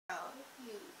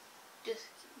This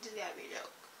gotta be a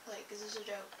joke. Like, is this a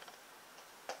joke?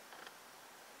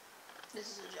 This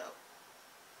is a joke.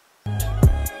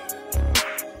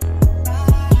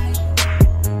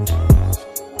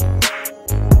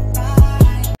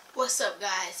 What's up,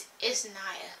 guys? It's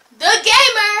Naya, the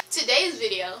gamer. Today's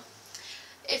video,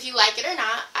 if you like it or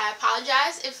not, I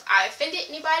apologize if I offended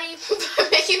anybody by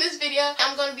making this video.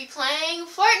 I'm gonna be playing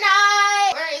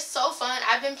Fortnite. It's so fun.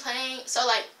 I've been playing, so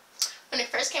like when it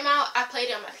first came out, I played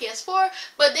it on my PS4,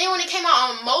 but then when it came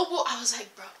out on mobile, I was like,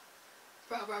 bro.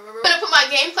 I'm gonna put my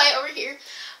gameplay over here.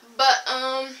 But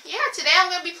yeah, today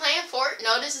I'm gonna be playing Fort.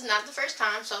 No, this is not the first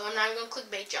time, so I'm not even gonna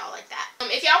clickbait y'all like that.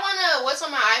 If y'all wanna what's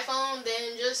on my iPhone,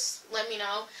 then just let me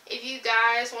know. If you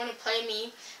guys wanna play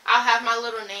me, I'll have my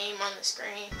little name on the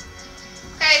screen.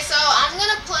 Okay, so I'm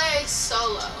gonna play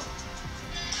solo.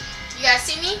 You guys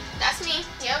see me? That's me.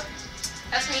 Yep,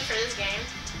 that's me for this game.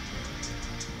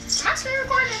 Am I screen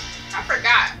recording? I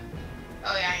forgot.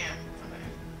 Oh yeah, I am.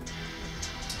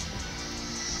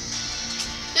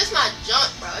 This is my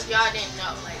jump, bro. If y'all didn't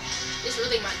know, like, it's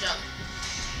really my jump.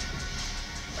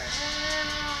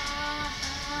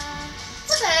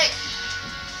 What the heck?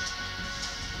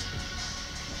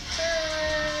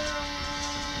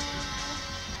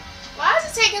 Why is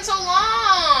it taking so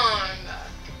long?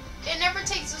 It never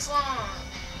takes this long.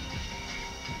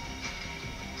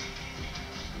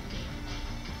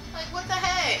 Like, what the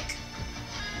heck?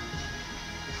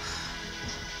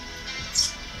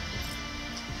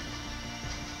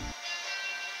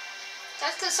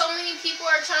 That's because so many people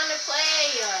are trying to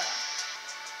play.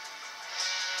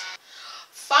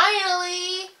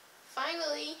 Finally.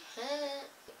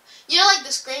 You know, like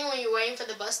the screen when you're waiting for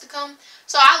the bus to come?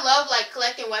 So I love like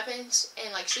collecting weapons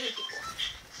and like shooting people.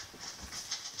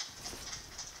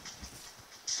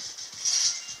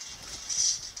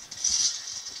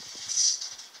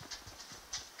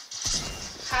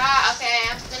 Okay,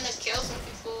 I'm gonna kill some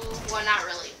people. Well, not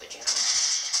really, but you know.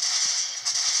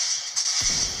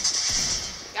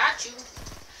 Got you.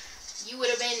 You would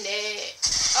have been dead.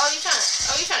 Oh, you trying to go?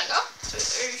 Are you trying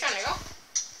to go?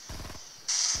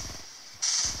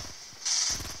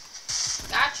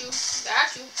 Got you.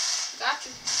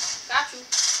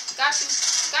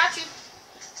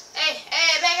 Hey,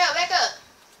 back up.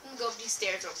 Let me go up these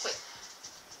stairs real quick.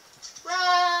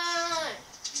 Run!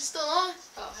 You still on?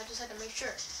 Oh, I just had to make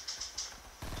sure.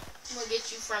 I'm gonna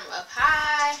get you from up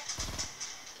high.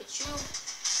 Get you.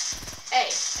 Hey,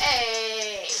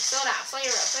 slow down, slow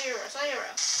your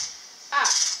roll.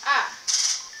 Ah.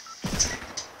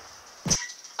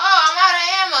 Oh, I'm out of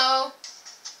ammo.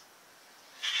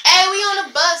 Hey, we on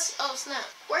the bus. Oh, snap.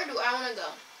 Where do I want to go?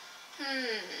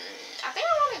 I think I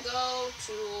want to go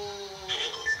to...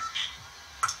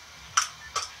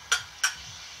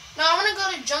 No, I want to go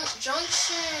to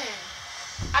Junction.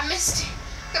 I missed it.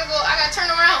 I gotta turn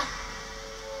around.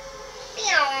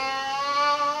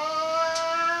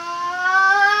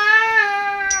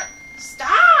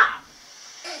 Stop!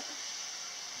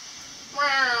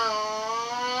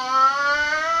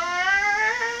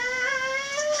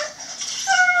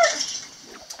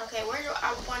 Okay, where do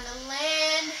I want to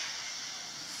land?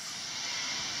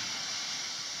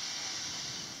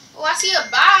 Oh, I see a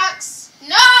box.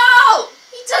 No!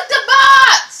 He took the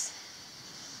box!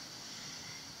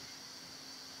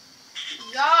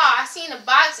 Y'all, I seen a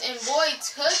box and boy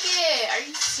took it. Are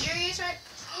you serious right?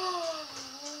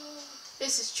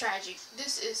 This is tragic.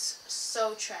 This is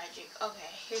so tragic.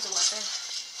 Okay, here's a weapon.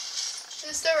 Is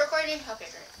it still recording? Okay,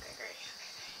 great.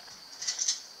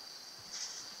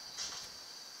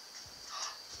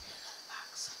 Another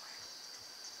box somewhere.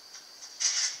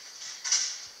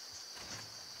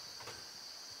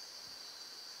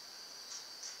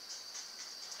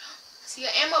 See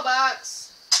an ammo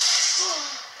box.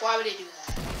 Why would it do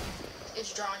that?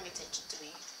 It's drawing attention to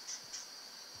me.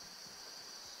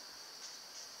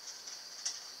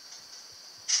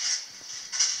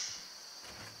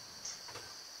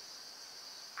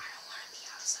 I don't want to be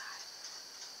outside.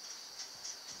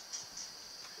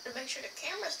 To make sure the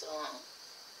camera's still on.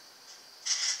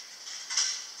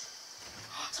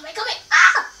 Somebody coming!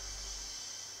 Ah!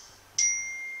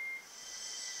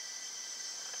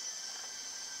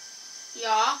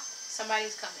 Y'all,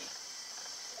 somebody's coming.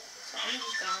 So I'm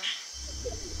just gonna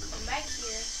come back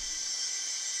here,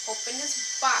 open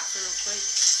this box real quick.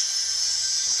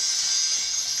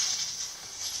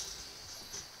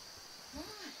 Come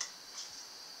on.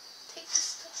 Take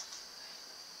this stuff.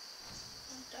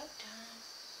 Duck down.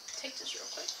 Take this real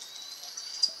quick.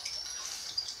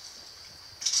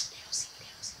 They don't see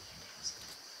me.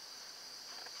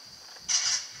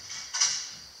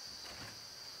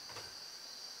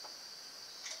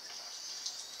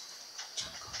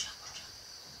 Jump, go.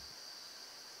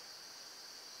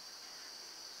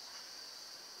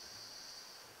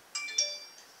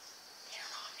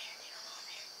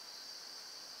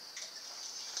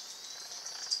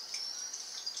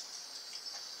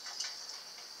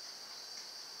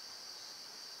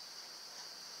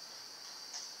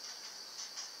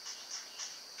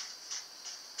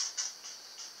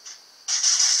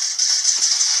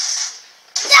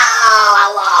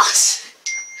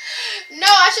 No,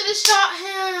 I should have shot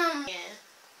him. Yeah.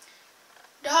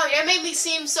 Dog, that made me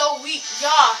seem so weak.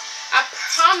 Y'all, I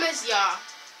promise y'all.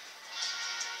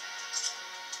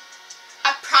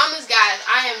 I promise, guys,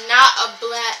 I am not a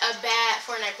bad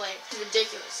Fortnite player. It's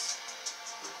ridiculous.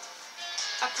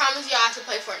 I promise y'all I can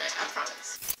play Fortnite. I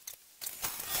promise.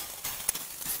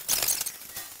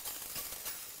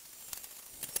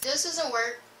 If this doesn't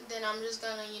work, then I'm just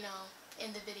gonna, you know,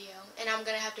 end the video. And I'm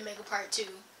gonna have to make a part 2.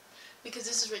 Because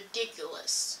this is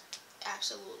ridiculous.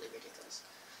 Absolutely ridiculous.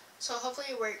 So hopefully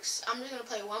it works. I'm just gonna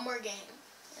play one more game.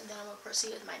 And then I'm gonna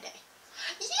proceed with my day.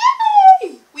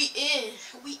 Yay! We in.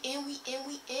 We in, we in,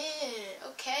 we in.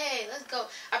 Okay, let's go.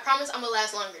 I promise I'm gonna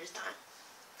last longer this time.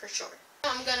 For sure.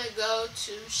 I'm gonna go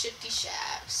to Shifty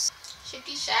Shafts.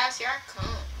 Shifty Shafts, here I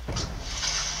come.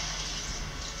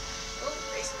 Oh,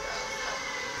 race girl.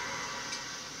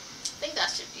 I think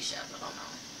that's Shifty Shafts, I don't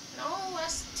know. No,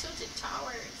 that's Tilted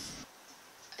Towers.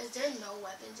 Is there no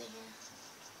weapons in here?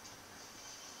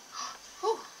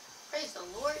 Whew, praise the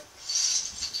Lord.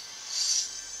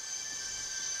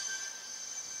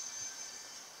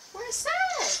 Where's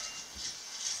that?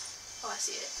 Oh, I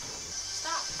see it.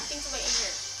 Stop. I think somebody in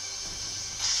here.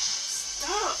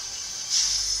 Stop.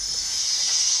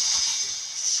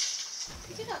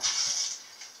 Pick it up.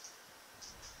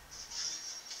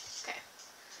 Okay.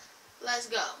 Let's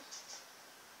go.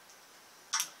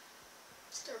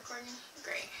 Still recording?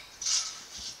 Great.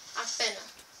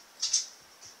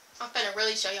 I'm finna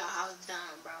really show y'all how it's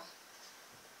done, bro.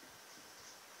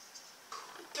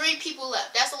 3 people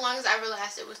left. That's the longest I ever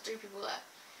lasted, was 3 people left.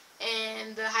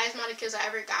 And the highest amount of kills I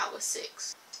ever got was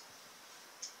 6.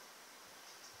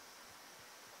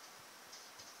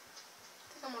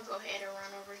 I think I'm gonna go ahead and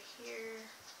run over here.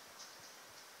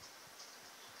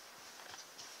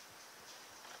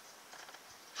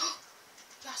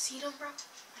 Y'all see them, bro? I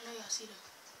know y'all see them.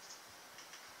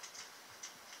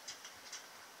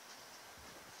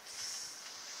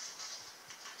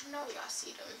 I know y'all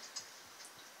see them.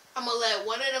 I'm gonna let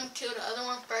one of them kill the other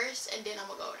one first, and then I'm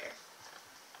gonna go there.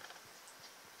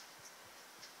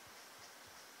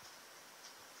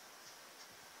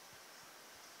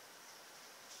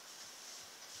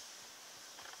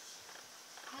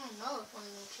 I don't know if one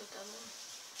of them killed the other one.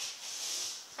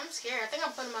 I'm scared. I think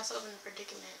I'm putting myself in a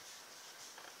predicament.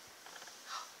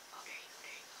 Oh, there you go,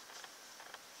 there you go.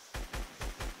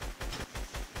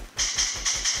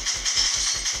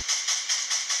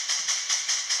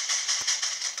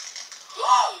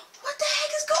 What the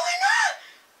heck is going on?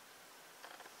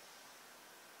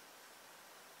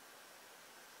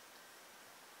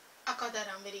 I caught that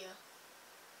on video.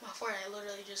 My Fortnite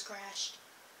literally just crashed.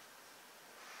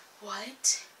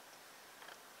 What?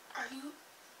 Are you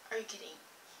kidding?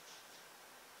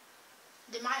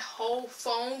 Did my whole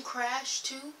phone crash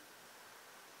too?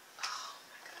 Oh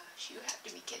my gosh, you have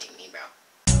to be kidding me, bro.